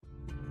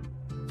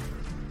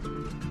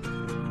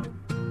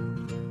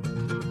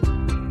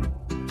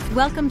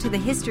Welcome to the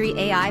History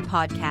AI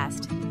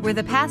podcast, where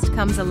the past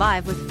comes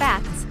alive with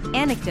facts,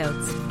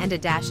 anecdotes, and a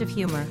dash of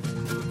humor.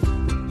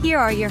 Here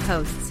are your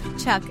hosts,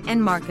 Chuck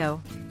and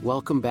Marco.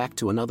 Welcome back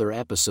to another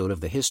episode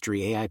of the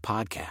History AI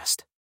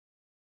podcast.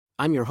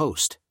 I'm your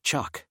host,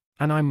 Chuck.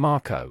 And I'm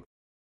Marco.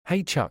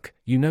 Hey Chuck,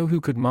 you know who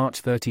could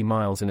march 30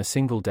 miles in a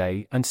single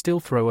day and still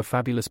throw a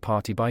fabulous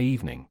party by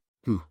evening?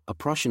 A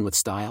Prussian with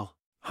style?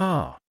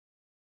 Ha!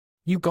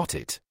 You got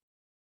it.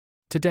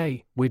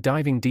 Today, we're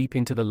diving deep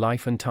into the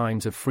life and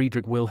times of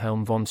Friedrich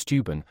Wilhelm von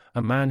Steuben,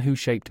 a man who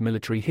shaped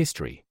military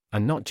history,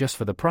 and not just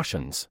for the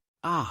Prussians.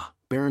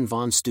 Baron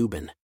von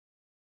Steuben.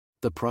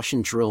 The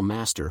Prussian drill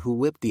master who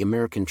whipped the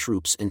American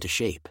troops into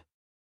shape.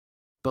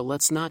 But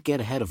let's not get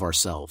ahead of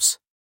ourselves.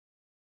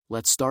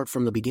 Let's start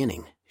from the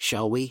beginning,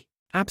 shall we?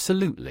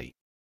 Absolutely.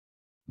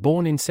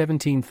 Born in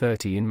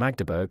 1730 in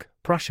Magdeburg,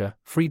 Prussia,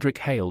 Friedrich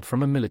hailed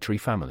from a military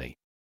family.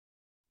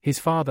 His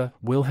father,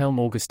 Wilhelm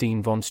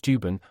Augustin von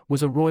Steuben,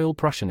 was a royal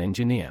Prussian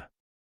engineer.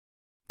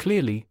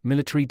 Clearly,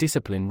 military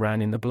discipline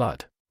ran in the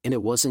blood. And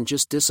it wasn't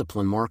just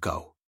discipline,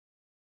 Marco.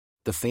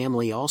 The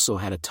family also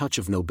had a touch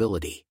of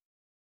nobility.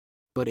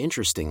 But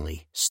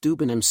interestingly,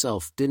 Steuben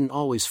himself didn't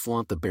always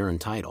flaunt the Baron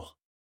title.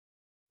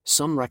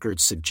 Some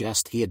records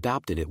suggest he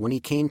adopted it when he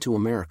came to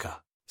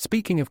America.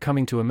 Speaking of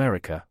coming to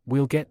America,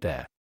 we'll get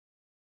there.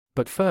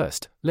 But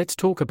first, let's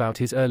talk about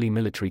his early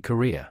military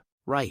career.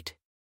 Right.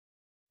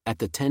 At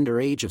the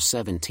tender age of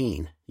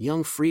 17,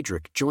 young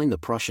Friedrich joined the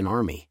Prussian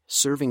army,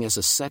 serving as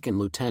a second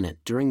lieutenant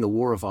during the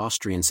War of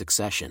Austrian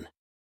Succession.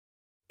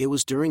 It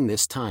was during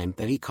this time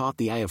that he caught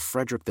the eye of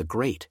Frederick the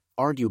Great,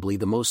 arguably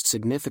the most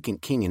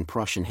significant king in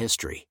Prussian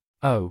history.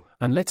 Oh,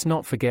 and let's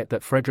not forget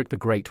that Frederick the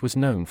Great was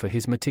known for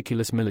his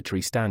meticulous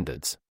military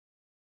standards.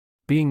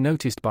 Being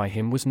noticed by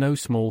him was no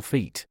small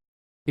feat.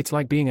 It's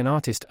like being an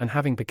artist and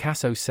having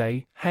Picasso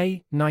say,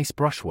 "Hey, nice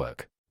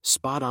brushwork."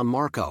 Spot on,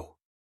 Marco.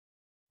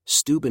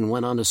 Steuben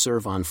went on to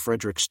serve on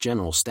Frederick's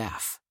general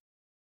staff.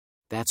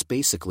 That's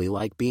basically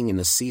like being in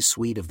the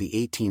C-suite of the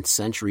 18th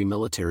century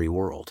military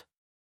world.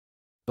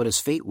 But as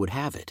fate would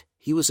have it,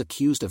 he was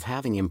accused of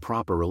having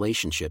improper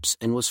relationships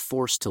and was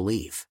forced to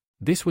leave.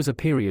 This was a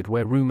period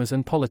where rumors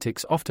and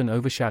politics often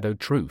overshadowed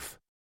truth.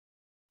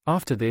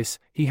 After this,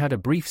 he had a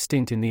brief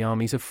stint in the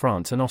armies of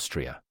France and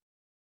Austria.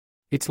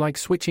 It's like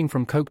switching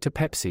from Coke to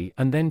Pepsi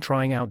and then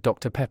trying out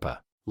Dr.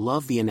 Pepper.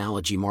 Love the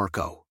analogy,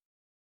 Marco.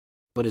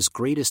 But his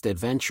greatest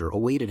adventure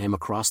awaited him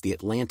across the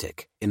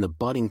Atlantic, in the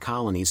budding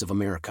colonies of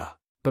America.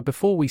 But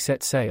before we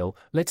set sail,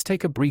 let's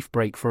take a brief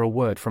break for a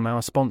word from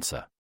our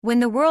sponsor.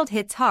 When the world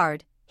hits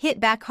hard, hit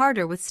back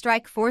harder with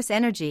Strike Force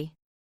Energy.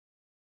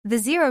 The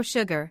zero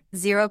sugar,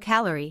 zero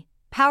calorie,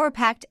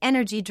 power-packed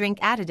energy drink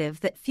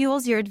additive that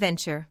fuels your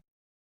adventure.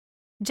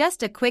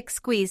 Just a quick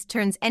squeeze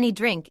turns any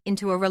drink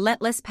into a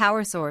relentless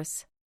power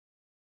source.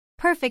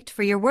 Perfect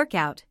for your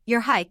workout,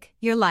 your hike,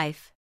 your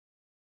life.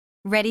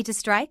 Ready to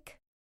strike?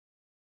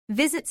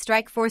 Visit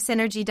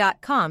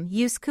StrikeForceEnergy.com,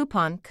 use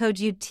coupon code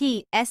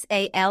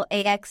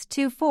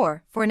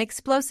UTSALAX24 for an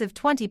explosive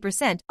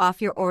 20%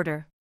 off your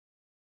order.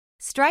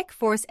 Strike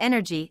Force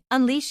Energy,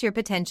 unleash your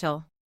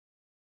potential.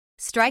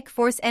 Strike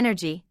Force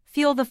Energy,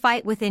 fuel the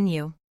fight within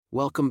you.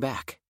 Welcome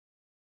back.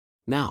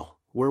 Now,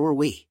 where were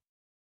we?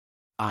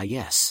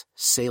 Yes,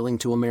 sailing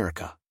to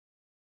America.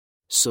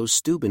 So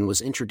Steuben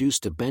was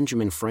introduced to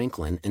Benjamin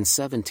Franklin in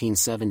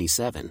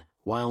 1777,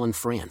 while in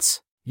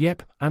France.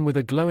 Yep, and with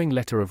a glowing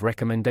letter of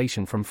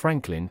recommendation from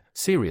Franklin.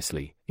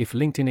 Seriously, if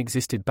LinkedIn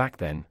existed back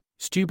then,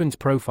 Steuben's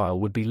profile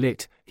would be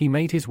lit. He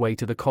made his way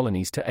to the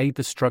colonies to aid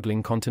the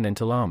struggling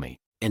Continental Army.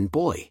 And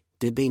boy,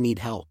 did they need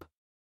help.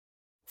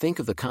 Think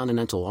of the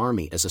Continental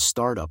Army as a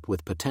startup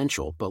with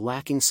potential but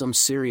lacking some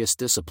serious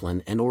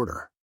discipline and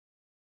order.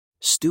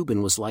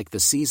 Steuben was like the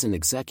seasoned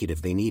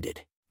executive they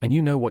needed. And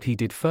you know what he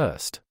did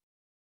first?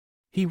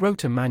 He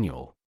wrote a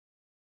manual.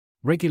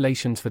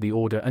 Regulations for the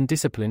order and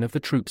discipline of the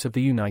troops of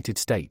the United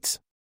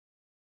States.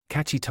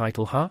 Catchy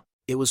title, huh?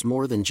 It was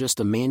more than just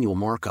a manual,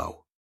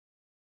 Marco.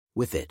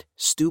 With it,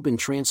 Steuben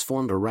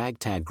transformed a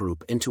ragtag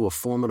group into a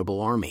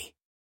formidable army.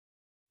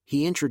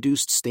 He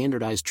introduced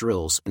standardized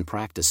drills and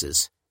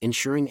practices,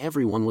 ensuring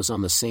everyone was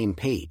on the same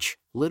page,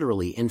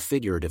 literally and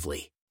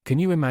figuratively. Can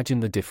you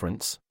imagine the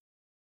difference?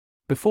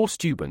 Before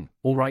Steuben,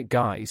 all right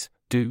guys,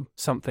 do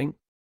something.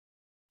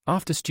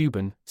 After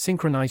Steuben,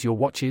 synchronize your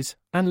watches,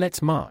 and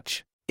let's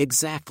march.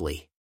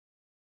 Exactly.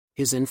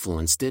 His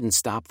influence didn't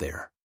stop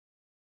there.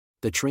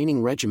 The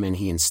training regimen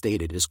he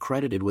instated is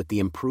credited with the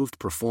improved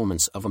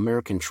performance of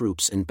American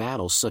troops in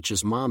battles such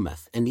as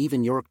Monmouth and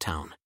even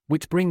Yorktown.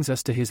 Which brings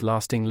us to his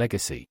lasting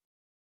legacy.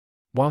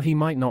 While he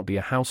might not be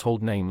a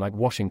household name like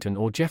Washington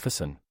or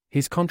Jefferson,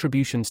 his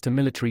contributions to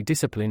military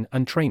discipline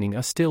and training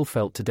are still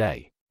felt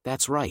today.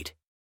 That's right.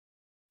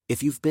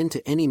 If you've been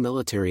to any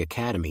military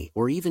academy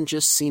or even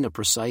just seen a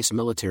precise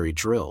military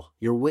drill,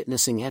 you're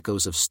witnessing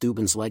echoes of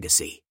Steuben's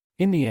legacy.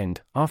 In the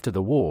end, after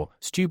the war,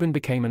 Steuben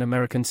became an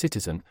American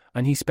citizen,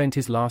 and he spent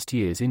his last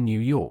years in New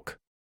York.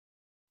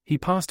 He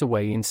passed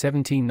away in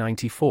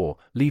 1794,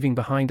 leaving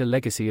behind a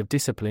legacy of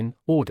discipline,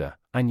 order,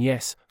 and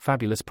yes,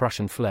 fabulous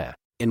Prussian flair.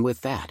 And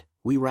with that,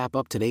 we wrap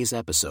up today's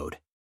episode.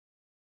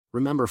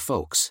 Remember,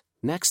 folks,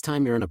 next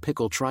time you're in a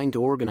pickle trying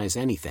to organize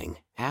anything,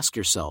 ask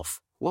yourself,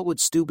 what would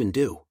Steuben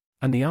do?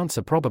 And the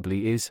answer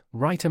probably is,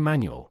 write a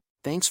manual.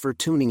 Thanks for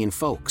tuning in,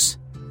 folks.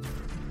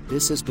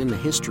 This has been the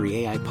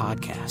History AI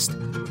Podcast.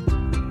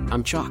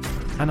 I'm Chuck.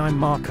 And I'm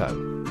Marco.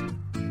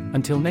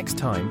 Until next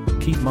time,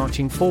 keep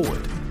marching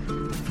forward.